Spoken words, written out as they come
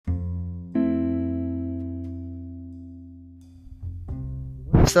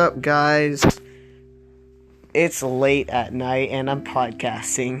What's up, guys? It's late at night and I'm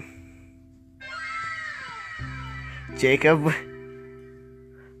podcasting. Jacob,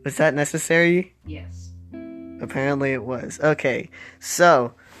 was that necessary? Yes. Apparently it was. Okay,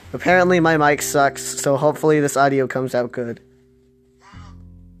 so apparently my mic sucks, so hopefully this audio comes out good.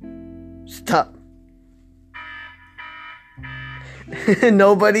 Stop.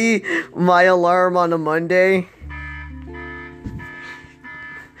 Nobody, my alarm on a Monday.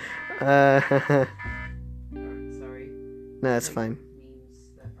 Sorry. No, it's fine.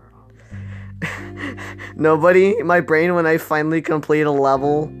 Memes that are on. Nobody, my brain when I finally complete a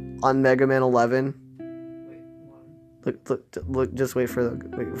level on Mega Man 11. Wait, one. Look, just wait for a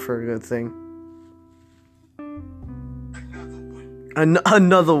good thing.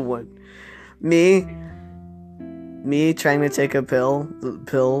 Another one. Me trying to take a pill.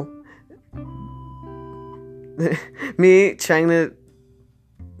 Me trying to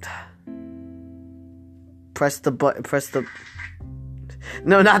press the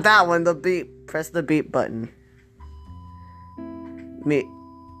no, not that one, the beep. Press the beep button.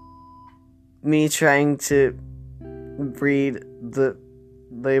 Me trying to read the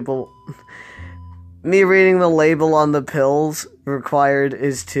label. Me reading the label on the pills required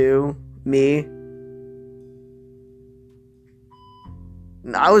is 2. Me.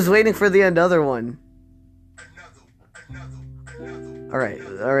 I was waiting for the another one.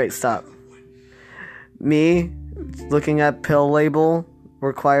 Alright, stop. Me looking at pill label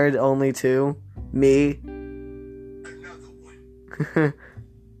required only 2. Me. What is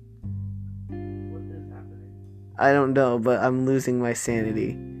happening? I don't know, but I'm losing my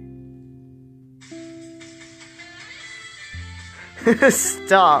sanity.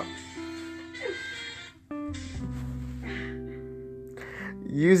 Stop.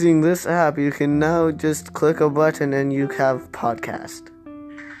 Using this app, you can now just click a button and you have podcast.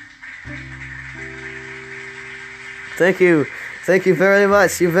 Thank you very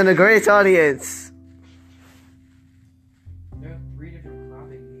much. You've been a great audience. There are 3 different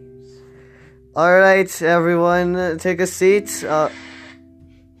clapping names. Alright, everyone, take a seat.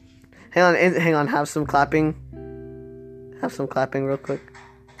 Hang on, have some clapping. Have some clapping real quick.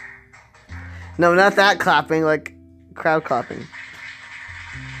 No, not that clapping, like crowd clapping.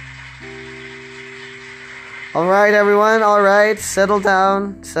 Alright, everyone, alright, settle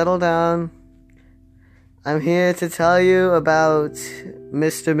down. I'm here to tell you about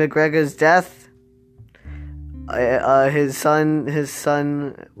Mr. McGregor's death. His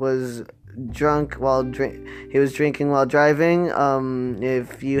son was drunk he was drinking while driving.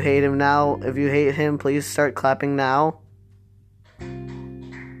 If you hate him, please start clapping now.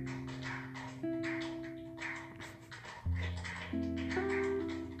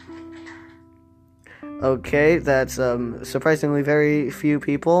 Okay, that's surprisingly very few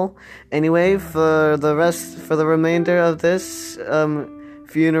people. Anyway, for the remainder of this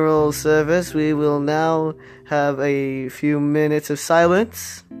funeral service, we will now have a few minutes of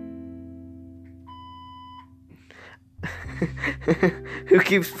silence. Who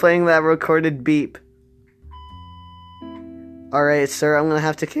keeps playing that recorded beep? Alright, sir, I'm gonna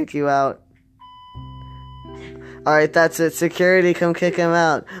have to kick you out. Alright, that's it. Security, come kick him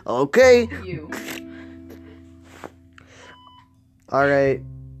out. Okay. You. Alright.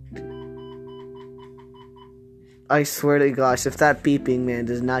 I swear to gosh, if that beeping man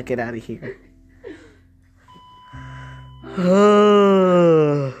does not get out of here.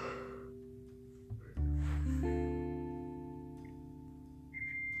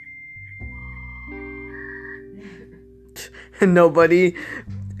 Nobody.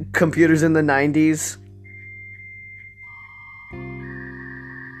 Computers in the 90s.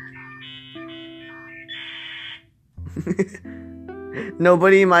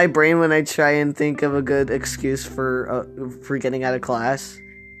 Nobody in my brain when I try and think of a good excuse for getting out of class.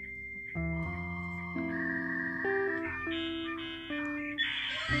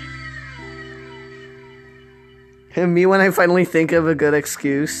 And me when I finally think of a good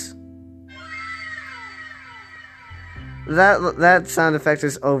excuse. That sound effect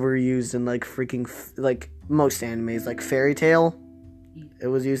is overused in like freaking like most animes, like Fairy Tail. It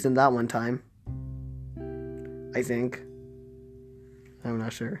was used in that one time, I think. I'm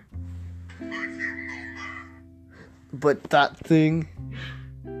not sure. But that thing,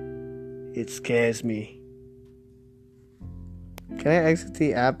 it scares me. Can I exit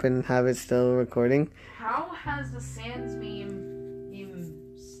the app and have it still recording? How has the Sans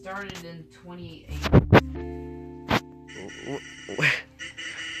meme started in 2018?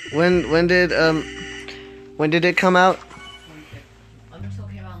 When did it come out? 2015. Undertale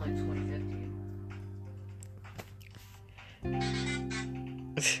came out in like 2015.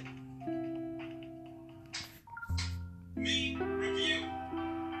 Me review.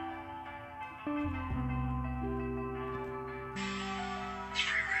 It's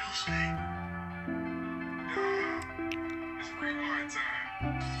free real estate. It's free part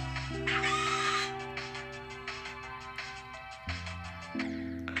time.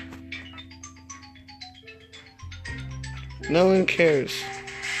 No one cares.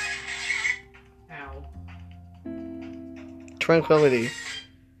 Ow. Tranquility.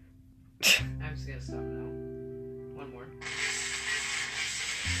 I'm just gonna stop now. One more.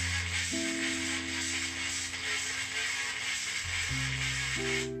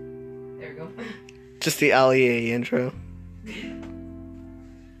 There we go. Just the Ali A intro.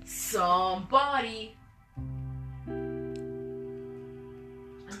 Somebody. I'm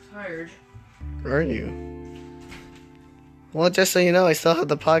tired. Are you? Well, just so you know, I still have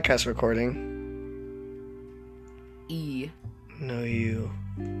the podcast recording. E. No, you.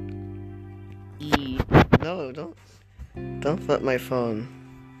 E. No, don't flip my phone.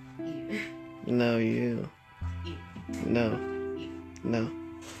 E. No, you. E. No. E. No.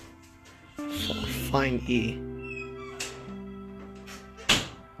 Fine, E.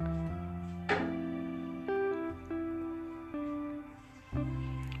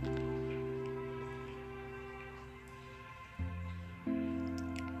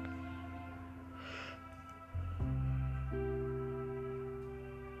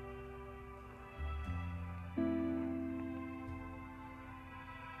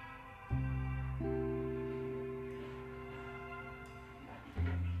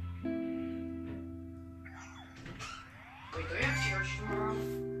 Wait, do we have church tomorrow?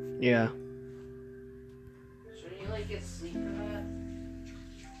 Yeah. Shouldn't you, like, get sleep for that?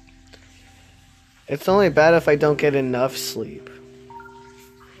 It's only bad if I don't get enough sleep.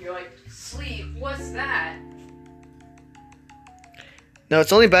 You're like, sleep? What's that? No,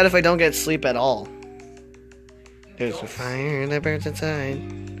 it's only bad if I don't get sleep at all. You There's don't a fire that burns inside.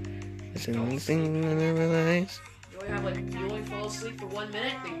 It's the only thing I never lies. You only have, like, you only fall asleep for 1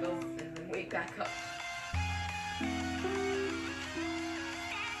 minute, then go, and then wake back up.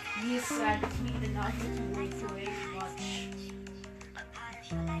 He is sad with me to not get to wake away much.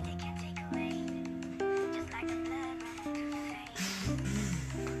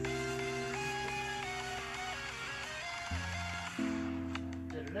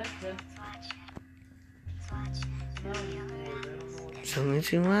 There's only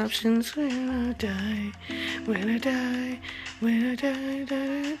two options when I die. When I die. When I die.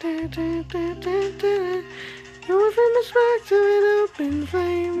 Da, da, da, da, da, da. Going from a spark to an open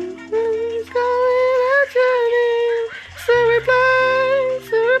flame. It's calling out your name. So reply.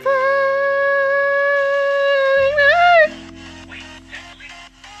 So reply.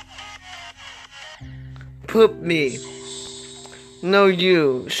 Poop me. No,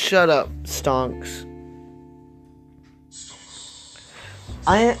 you. Shut up, stonks.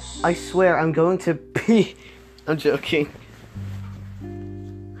 I swear I'm going to pee. I'm joking.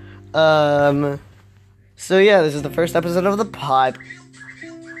 So yeah, this is the first episode of the pod.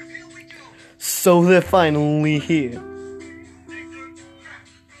 So they're finally here.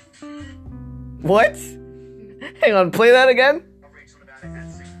 What? Hang on, play that again?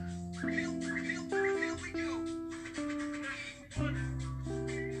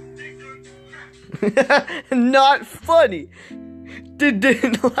 Not funny.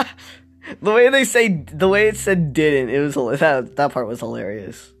 Didn't laugh. The way it said didn't, it was that part was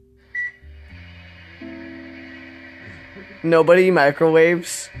hilarious. Nobody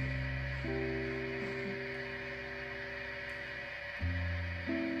microwaves.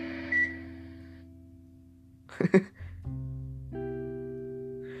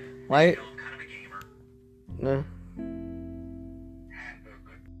 Why? No.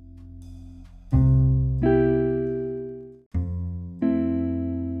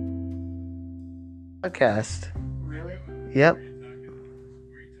 Podcast. Really? Yep.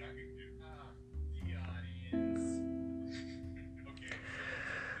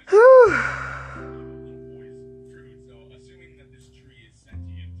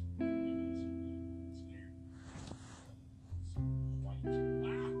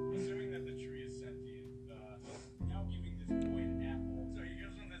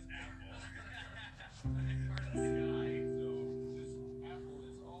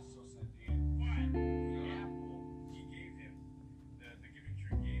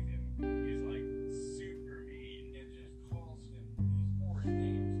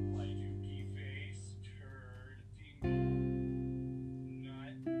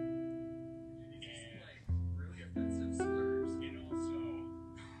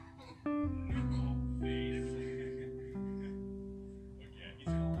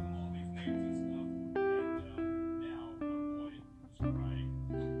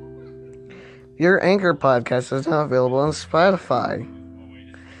 Your Anchor podcast is now available on Spotify.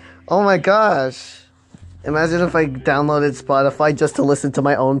 Oh my gosh. Imagine if I downloaded Spotify just to listen to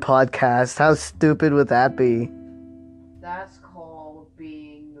my own podcast. How stupid would that be? That's called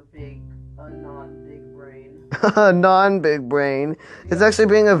being a non-big brain. Non-big brain. It's actually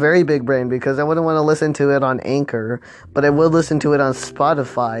being a very big brain because I wouldn't want to listen to it on Anchor, but I would listen to it on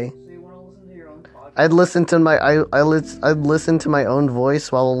Spotify. So you want to listen to your own podcast? I'd listen to my own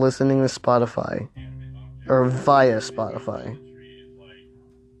voice while listening to Spotify, or via Spotify.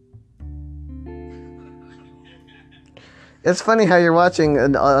 It's funny how you're watching a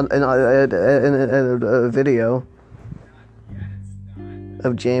video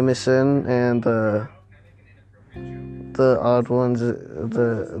of Jameson and the odd ones,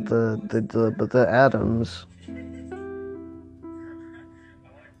 the Adams.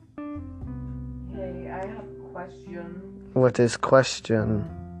 Hey, I have a question. What is question?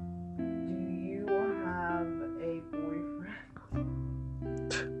 Do you have a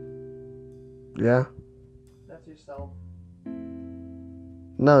boyfriend? Yeah. That's yourself.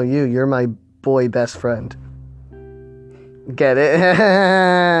 No, you're my boy best friend. Get it?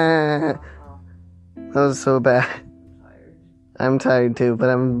 That was so bad. I'm tired. I'm tired too, but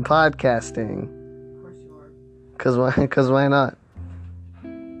I'm podcasting. Of course you are. Cause why not?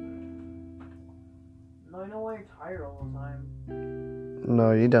 No, I know why you're tired all the time.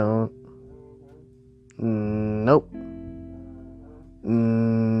 No, you don't. Nope.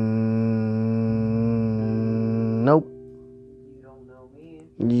 Nope. You don't know me.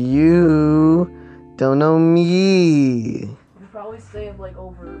 You don't know me. You probably say it like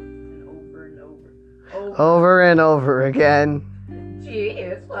over and over and over. Over and over again.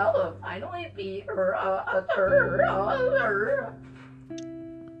 Jeez, well, finally beat her. Other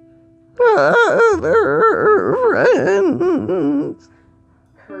friends.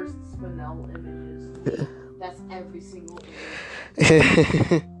 Cursed Spinel images. That's every single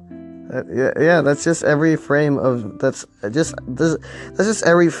image. Yeah, that's just every frame of that's just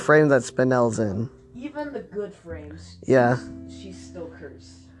every frame that Spinel's in. Even the good frames. Yeah. She's still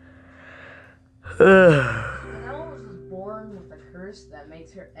cursed. Ugh. Spinel was born with a curse that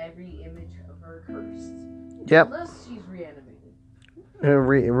makes her every image of her cursed. Yep. Unless she's reanimated.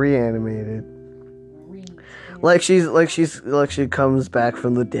 Reanimated. Like she comes back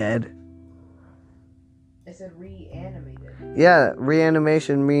from the dead. I said reanimated. Yeah,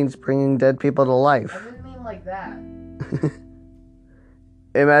 reanimation means bringing dead people to I life. didn't mean like that.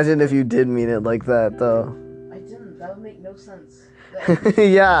 Imagine if you did mean it like that, though. I didn't. That would make no sense.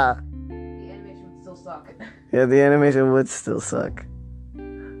 Yeah. The animation would still suck. Yeah, the animation would still suck.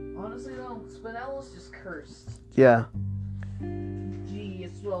 Honestly though, Spinel was just cursed. Yeah. Gee,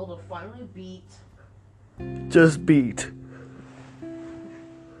 it's well to finally beat. Just beat.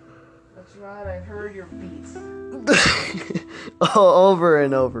 That's right, I heard your beats. Over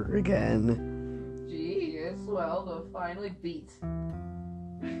and over again. Gee, it's well to finally beat.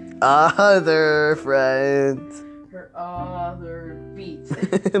 Other friends. Her other beat.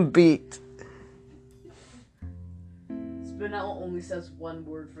 Beat. Spinel only says one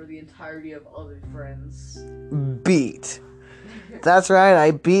word for the entirety of other friends. Beat. That's right, I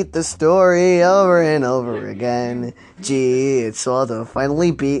beat the story over and over again. Gee, it's swell to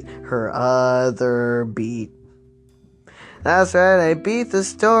finally beat her other beat. That's right, I beat the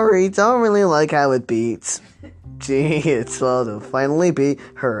story, don't really like how it beats. Gee, it's swell to finally beat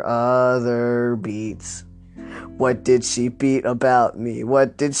her other beats. What did she beat about me?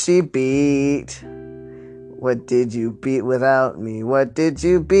 What did she beat? What did you beat without me? What did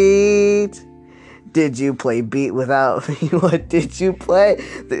you beat? Did you play beat without me? What did you play?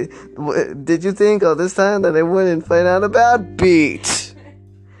 Did you think all this time that I wouldn't find out about beat?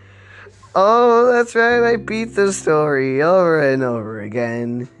 Oh, that's right, I beat the story over and over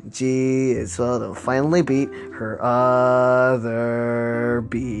again. Gee, it's well to finally beat her other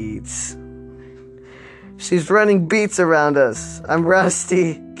beats. She's running beats around us. I'm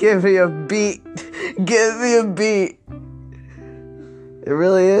rusty. Give me a beat. Give me a beat. It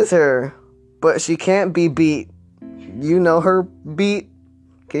really is her. But she can't be beat. You know her beat?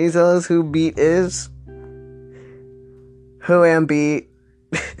 Can you tell us who beat is? Who am beat?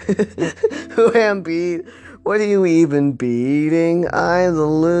 Who am beat? What are you even beating? I'm the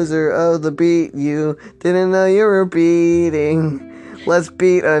loser of the beat you didn't know you were beating. Let's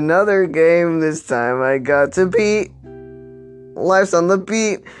beat another game. This time I got to beat. Life's on the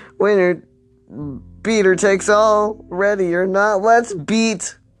beat. Winner, beater takes all. Ready or not, let's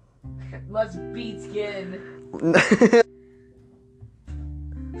beat. Let's beat again.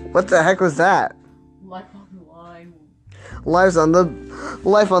 What the heck was that? Life on the line. Life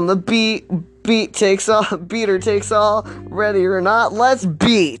on the beat. Beater takes all. Ready or not, let's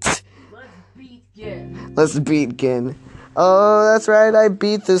beat. Let's begin. Let's begin. Oh, that's right, I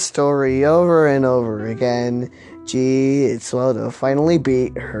beat this story over and over again. Gee, it's swell to finally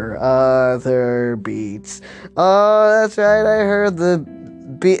beat her other beats. Oh, that's right, I heard the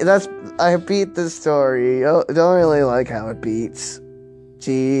beat. I beat the story. Oh, don't really like how it beats.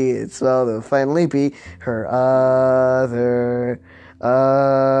 Gee, it's swell to finally beat her other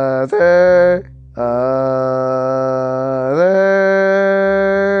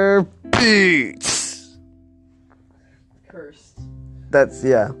beats. Cursed. That's,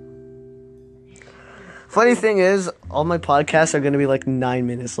 yeah. Funny thing is, all my podcasts are going to be like 9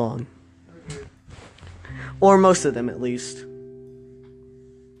 minutes long. Or most of them, at least.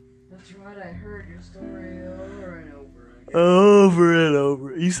 That's right, I heard your story over and over again. Over and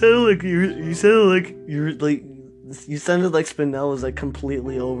over. You sounded like you sounded like Spinell was like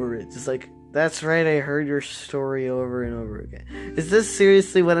completely over it. Just like, that's right, I heard your story over and over again. Is this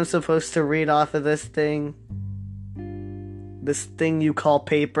seriously what I'm supposed to read off of this thing? This thing you call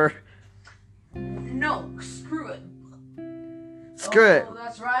paper? No, screw it. Screw it. Oh,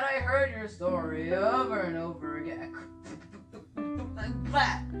 that's right, I heard your story over and over again.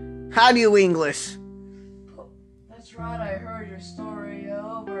 How do you English? That's right, I heard your story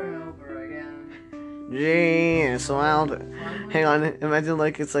over and over again. Gee, so loud. Hang on, imagine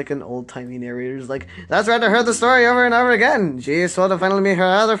like it's like an old-timey narrator. It's like, that's right, I heard the story over and over again. Gee, so to finally meet her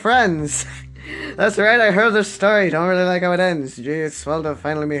other friends. That's right, I heard the story. Don't really like how it ends. Gee, it's swell to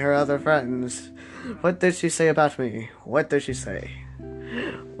finally meet her other friends. What did she say about me? What did she say?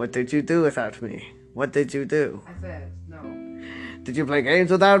 What did you do without me? What did you do? I said no. Did you play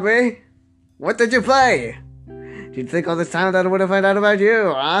games without me? What did you play? Did you think all this time that I would have found out about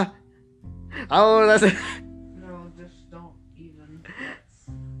you, huh? Oh, that's it. No, just don't even. That's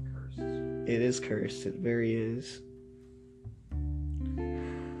cursed. It is cursed. It very is.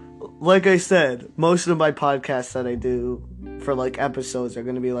 Like I said, most of my podcasts that I do for like episodes are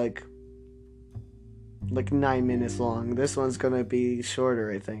gonna be like 9 minutes long. This one's gonna be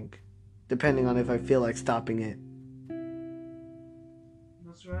shorter, I think, depending on if I feel like stopping it.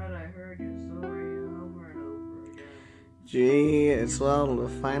 That's right, I heard your story over and over again. Gee, it's swell to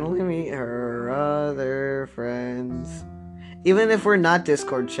finally meet her other friends. Even if we're not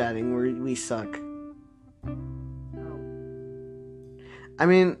Discord chatting, we suck. No. I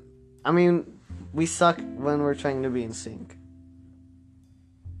mean, we suck when we're trying to be in sync.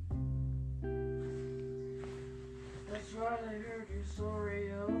 That's right, I heard your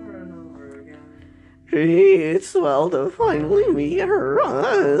story over and over again. Gee, it's swell to finally meet her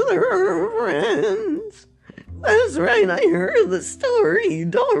other friends. That's right, I heard the story.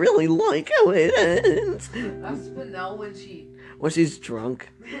 Don't really like how it ends. That's Spinell When she's drunk.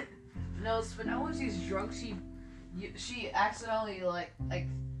 No, Spinell when she's drunk, she accidentally like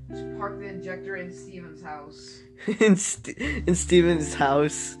parked the injector in Steven's house. in Steven's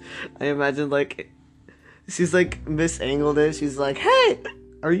house, I imagine like she's like misangled it. She's like, "Hey,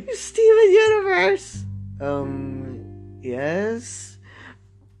 are you Steven Universe?" Yes.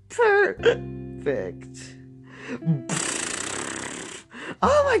 Perfect.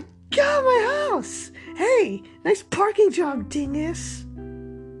 Oh my god, my house! Hey, nice parking job, dingus.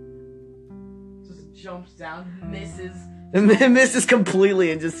 Just jumps down, misses. And then misses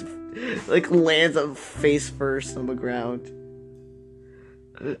completely and just like lands up face first on the ground.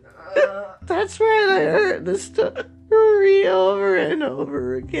 That's right, I heard the story over and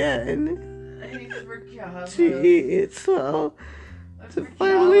over again. I forgot. Gee, it's swell to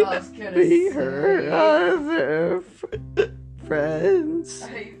finally be her other friends.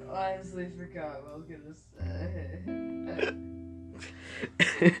 I honestly forgot what I was gonna say.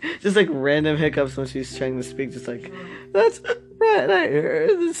 Just like random hiccups when she's trying to speak, just like, that's right, I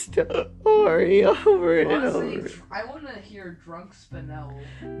heard the story over and Honestly, over. I want to hear drunk Spinell.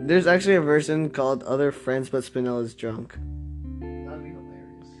 There's actually a version called Other Friends, but Spinell is drunk. That'd be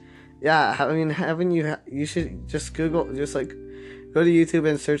hilarious. Yeah, I mean, you should just Google, just like, go to YouTube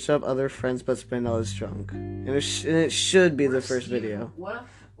and search up Other Friends, but Spinell is drunk. And it should be What the if first Steven- video.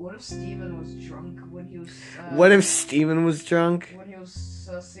 What if Steven was drunk when he was? What if Steven was drunk? When he was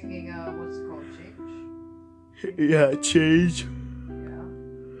singing what's it called, Change? Yeah, change. Yeah.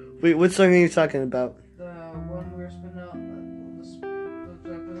 Wait, what song are you talking about? The one where Spinell.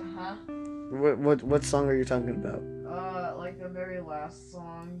 Huh? What song are you talking about? Like the very last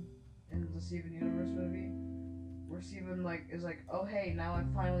song in the Steven Universe movie, where Steven is like, oh hey, now I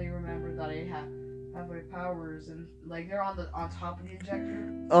finally remembered that I have my powers, and they're on top of the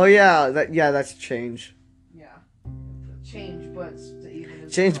injector. Oh yeah, that's change. Yeah. Change, but Steven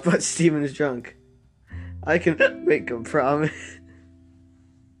is Change, drunk. but Steven is drunk. I can make a promise.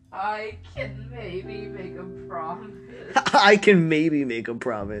 I can maybe make a promise. I can maybe make a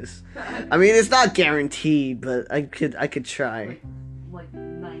promise. I mean, it's not guaranteed, but I could try. Like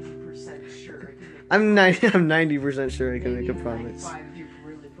 90% sure I can make I'm 90% sure I can maybe make a promise. 95 if you're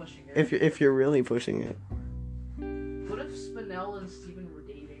really pushing it. If you're really pushing it, What if Spinell and Steven were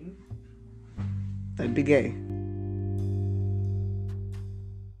dating? that'd be gay.